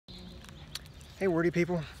Hey wordy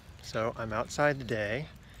people. So I'm outside today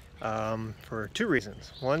for two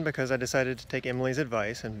reasons. One, because I decided to take Emily's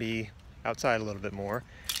advice and be outside a little bit more.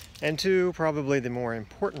 And two, probably the more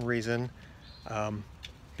important reason,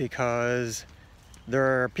 because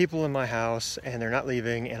there are people in my house and they're not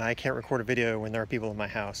leaving and I can't record a video when there are people in my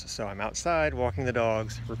house. So I'm outside walking the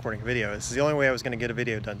dogs, recording a video. This is the only way I was going to get a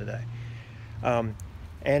video done today. And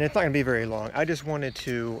it's not going to be very long. I want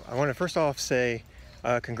to first off say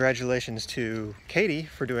congratulations to Katie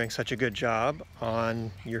for doing such a good job on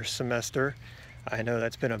your semester. I know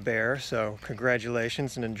that's been a bear, so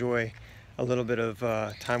congratulations and enjoy a little bit of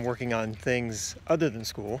time working on things other than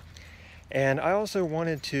school. And I also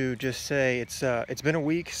wanted to just say it's been a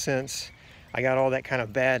week since I got all that kind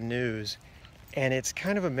of bad news, and it's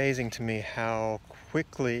kind of amazing to me how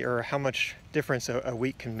quickly or how much difference a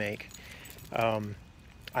week can make.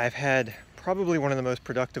 I've had probably one of the most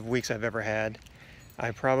productive weeks I've ever had. I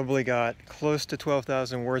probably got close to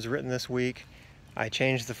 12,000 words written this week. I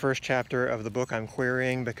changed the first chapter of the book I'm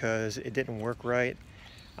querying because it didn't work right.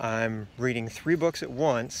 I'm reading 3 books at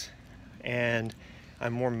once and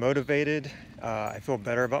I'm more motivated. I feel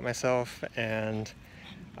better about myself, and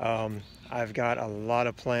I've got a lot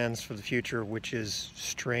of plans for the future, which is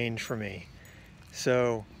strange for me.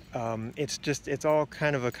 So it's all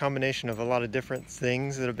kind of a combination of a lot of different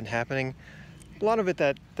things that have been happening. A lot of it,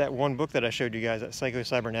 that one book that I showed you guys, that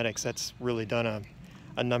Psycho-Cybernetics, that's really done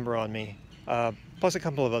a number on me, plus a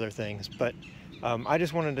couple of other things. But I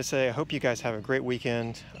just wanted to say I hope you guys have a great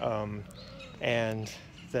weekend, and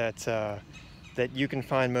that you can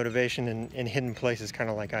find motivation in hidden places, kind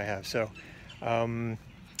of like I have. So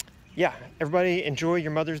yeah, everybody enjoy your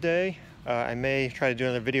Mother's Day. I may try to do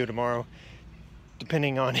another video tomorrow,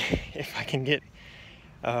 depending on if I can get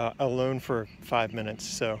alone for 5 minutes.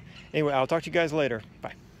 So anyway, I'll talk to you guys later.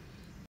 Bye.